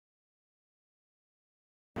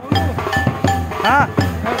हाँ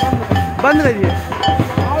बंद करिए।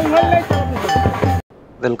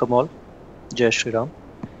 वेलकम ऑल, जय श्री राम।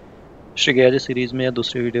 श्री गया जी सीरीज में यह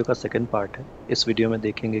दूसरी वीडियो का सेकंड पार्ट है। इस वीडियो में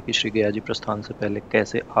देखेंगे कि श्री गया जी प्रस्थान से पहले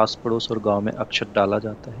कैसे आस पड़ोस और गांव में अक्षत डाला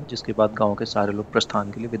जाता है, जिसके बाद गांव के सारे लोग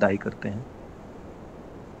प्रस्थान के लिए विदाई करते हैं।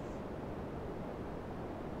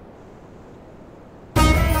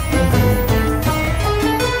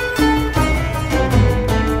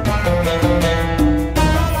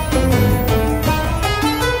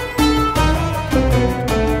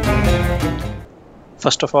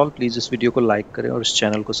 फर्स्ट ऑफ ऑल प्लीज़ इस वीडियो को लाइक करें और इस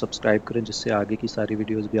चैनल को सब्सक्राइब करें, जिससे आगे की सारी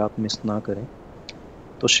वीडियोस भी आप मिस ना करें।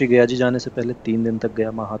 तो श्री गया जी जाने से पहले 3 दिन तक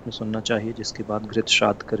गया महात्म्य सुनना चाहिए, जिसके बाद घृत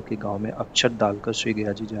श्राद्ध करके गांव में अक्षत डालकर श्री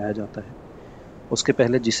गया जी जाया जाता है। उसके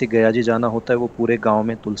पहले जिसे गया जी जाना होता है वो पूरे गांव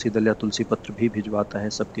में तुलसी दल या तुलसी पत्र भी भिजवाता है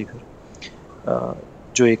सबके घर,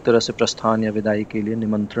 जो एक तरह से प्रस्थान या विदाई के लिए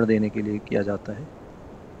निमंत्रण देने के लिए किया जाता है।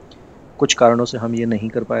 कुछ कारणों से हम ये नहीं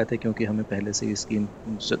कर पाए थे, क्योंकि हमें पहले से इसकी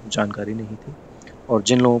जानकारी नहीं थी, और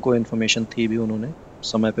जिन लोगों को इन्फॉर्मेशन थी भी उन्होंने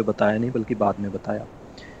समय पे बताया नहीं, बल्कि बाद में बताया।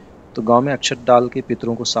 तो गांव में अक्षत डाल के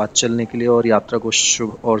पितरों को साथ चलने के लिए और यात्रा को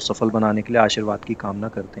शुभ और सफल बनाने के लिए आशीर्वाद की कामना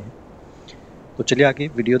करते हैं। तो चलिए आगे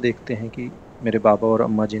वीडियो देखते हैं कि मेरे बाबा और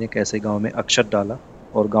अम्मा जी ने कैसे गांव में अक्षत डाला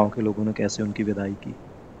और गांव के लोगों ने कैसे उनकी विदाई की।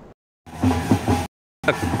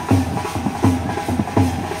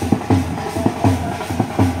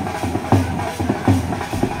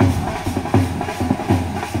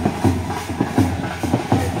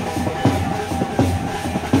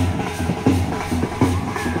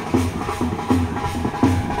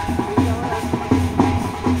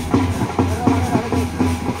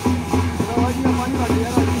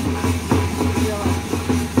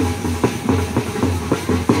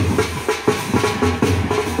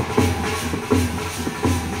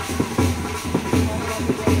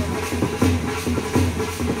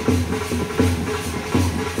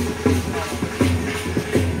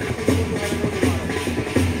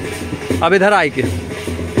 अब इधर आई के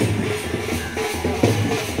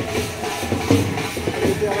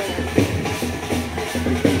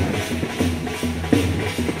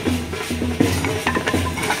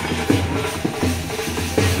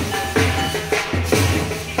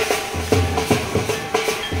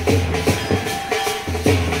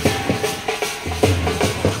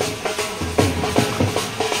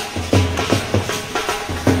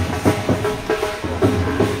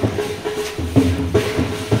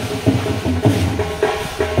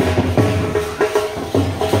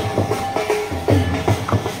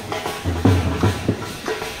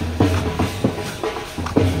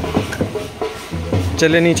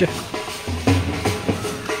चले नीचे।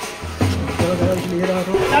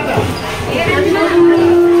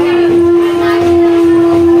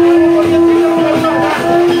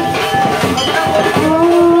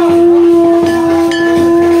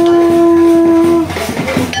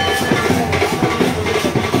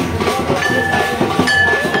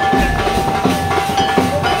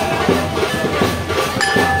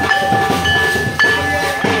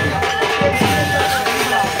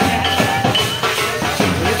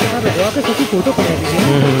 फोटो करा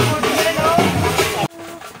दीजिए।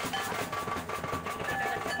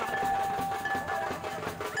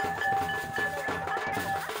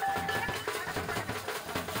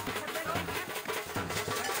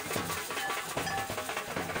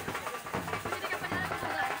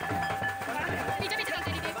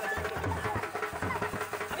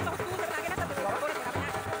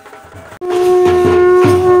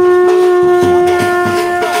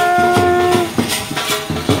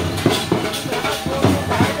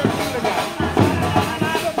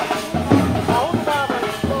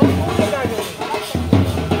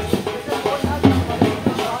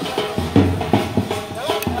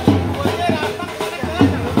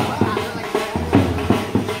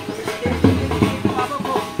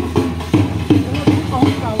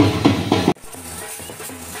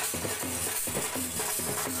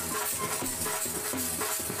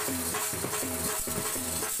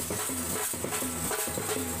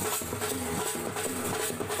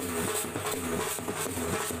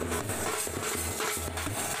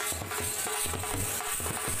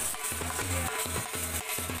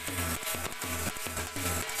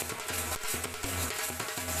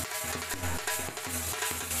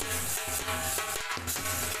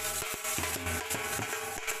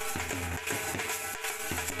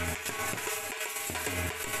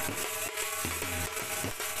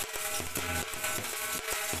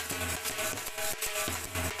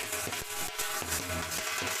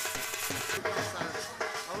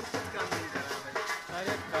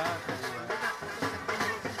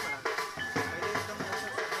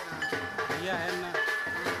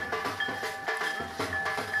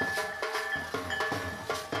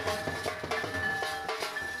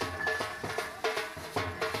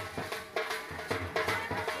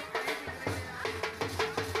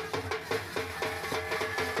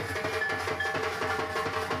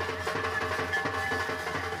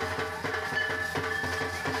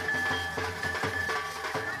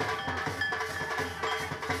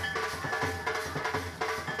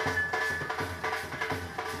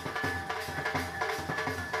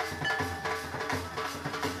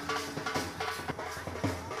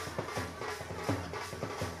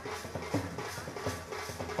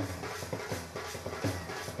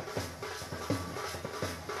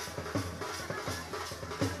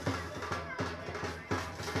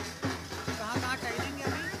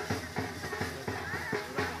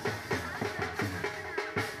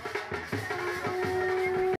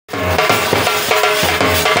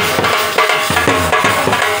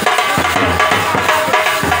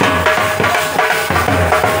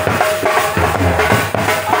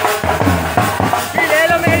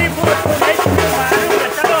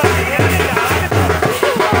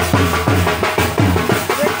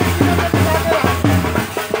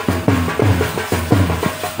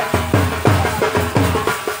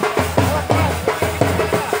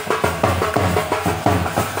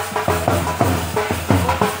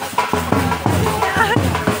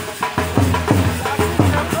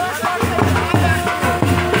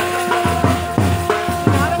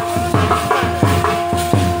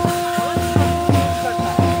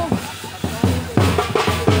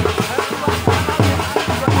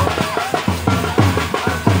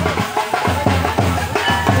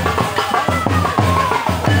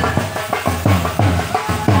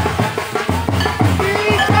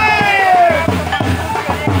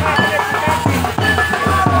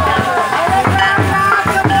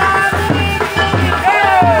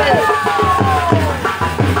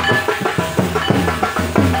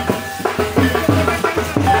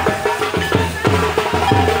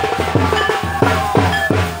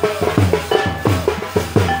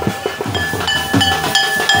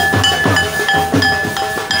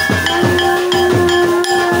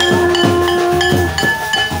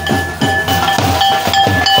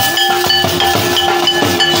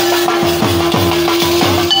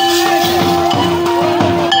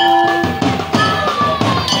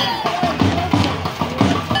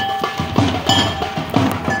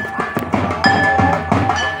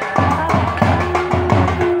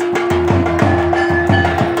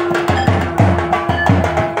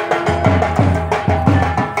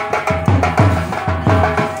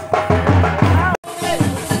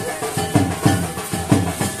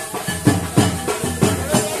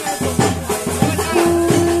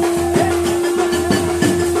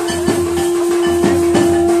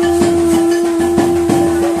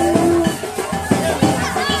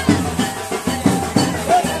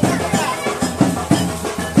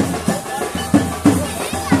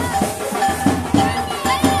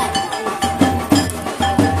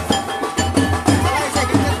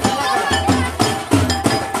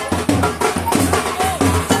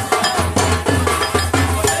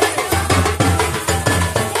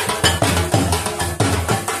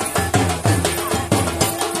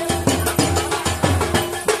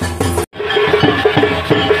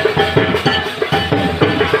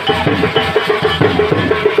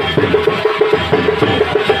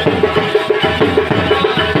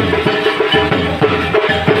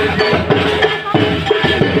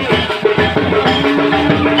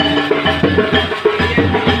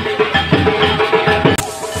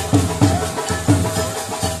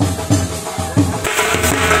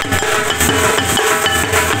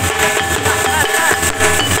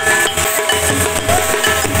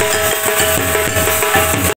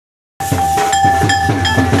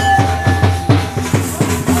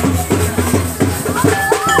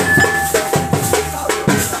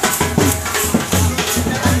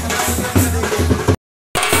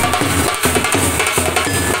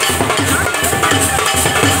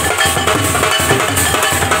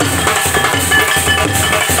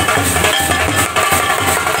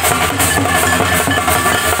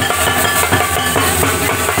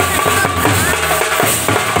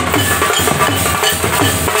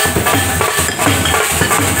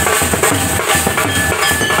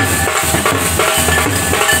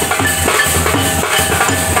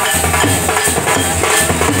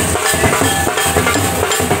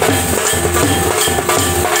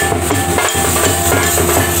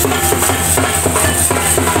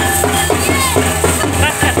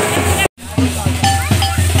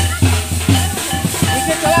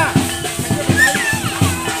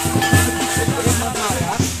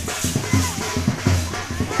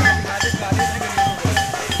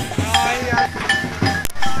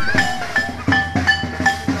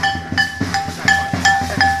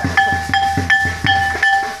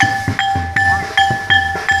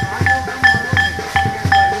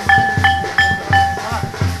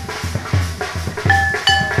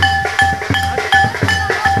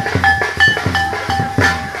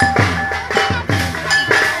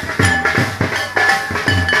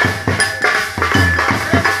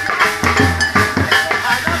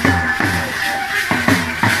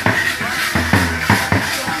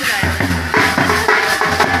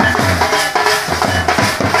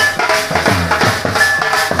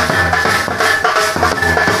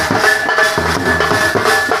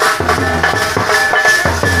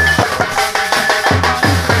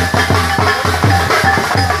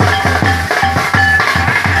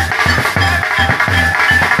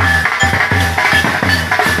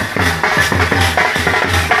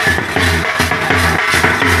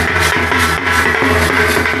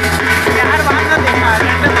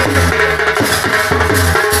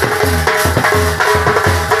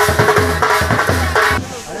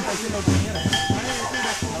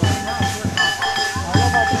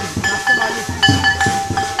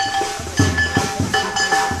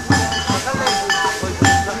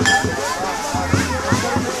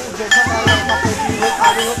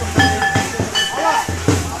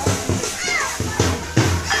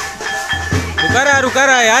 रुका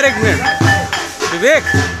रहा है यार, एक मिनट विवेक,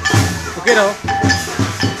 रुके रहो।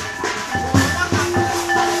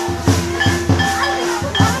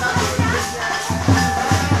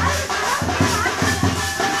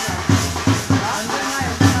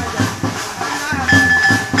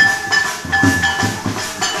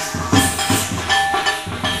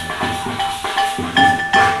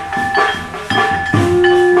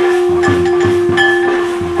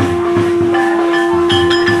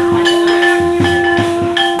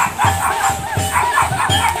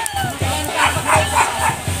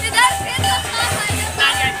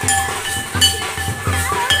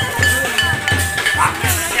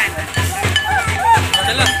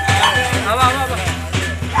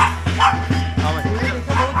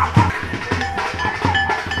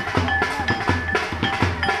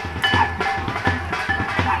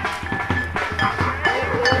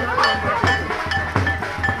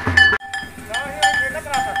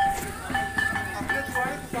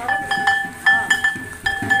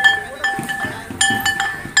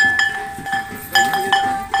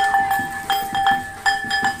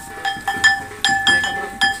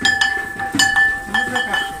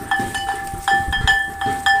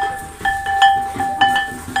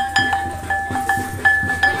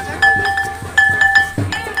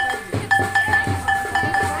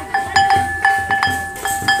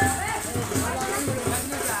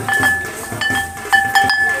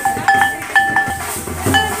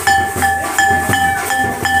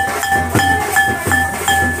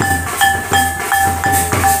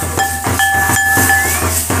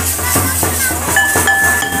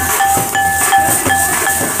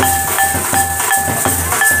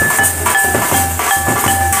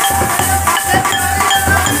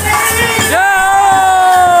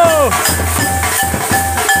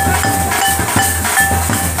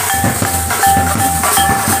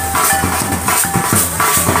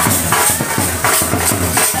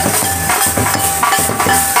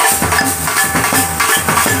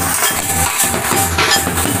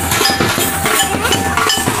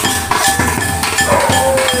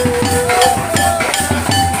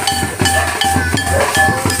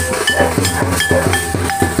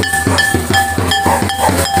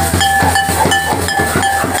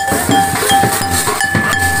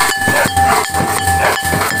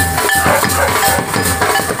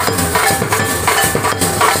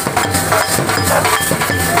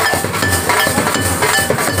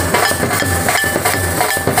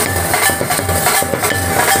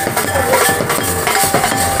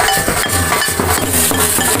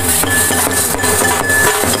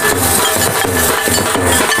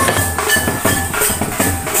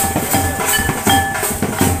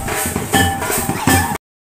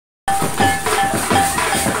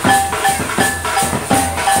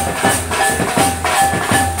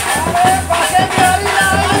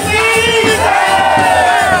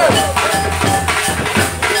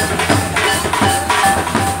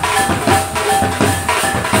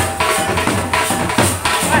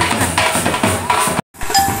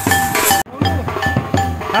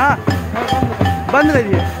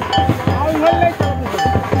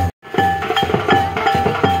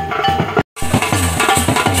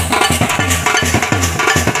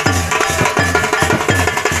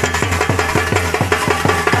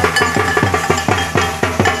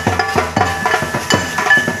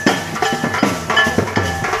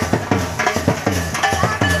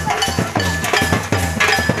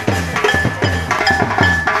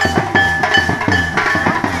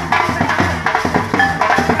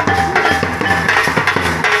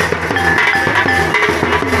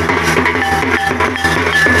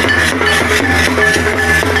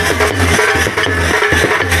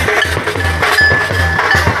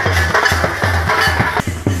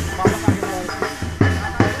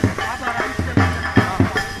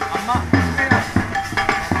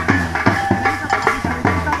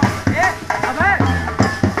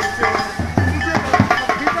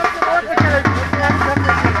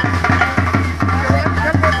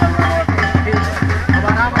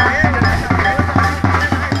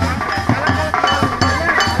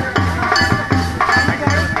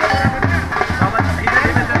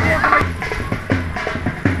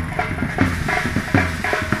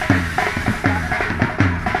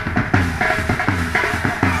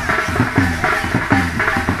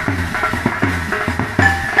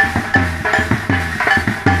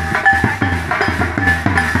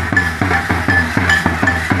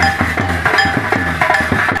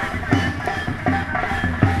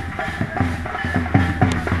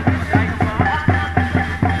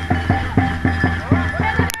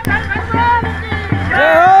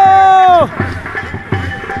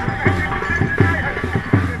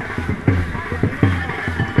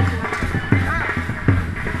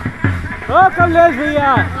 ओ कमलेश भैया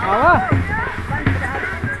आवा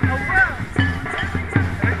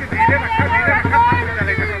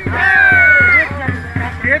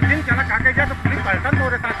एक दिन चला काके जा तो पुलिस पलटन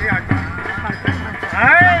तोरे साथ ही आ गया।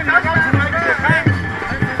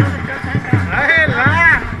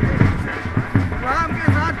 राम के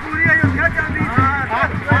साथ पूरी अयोध्या चल रही थी।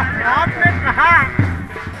 आपने कहा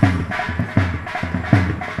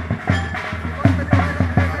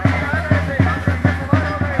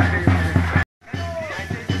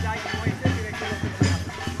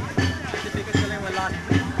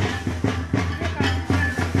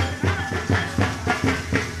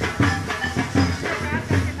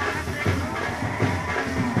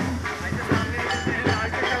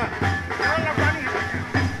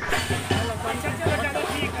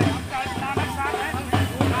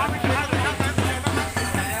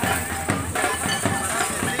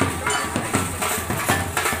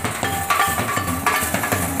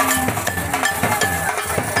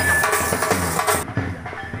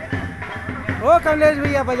ओ कमलेश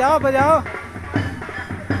भैया बजाओ बजाओ।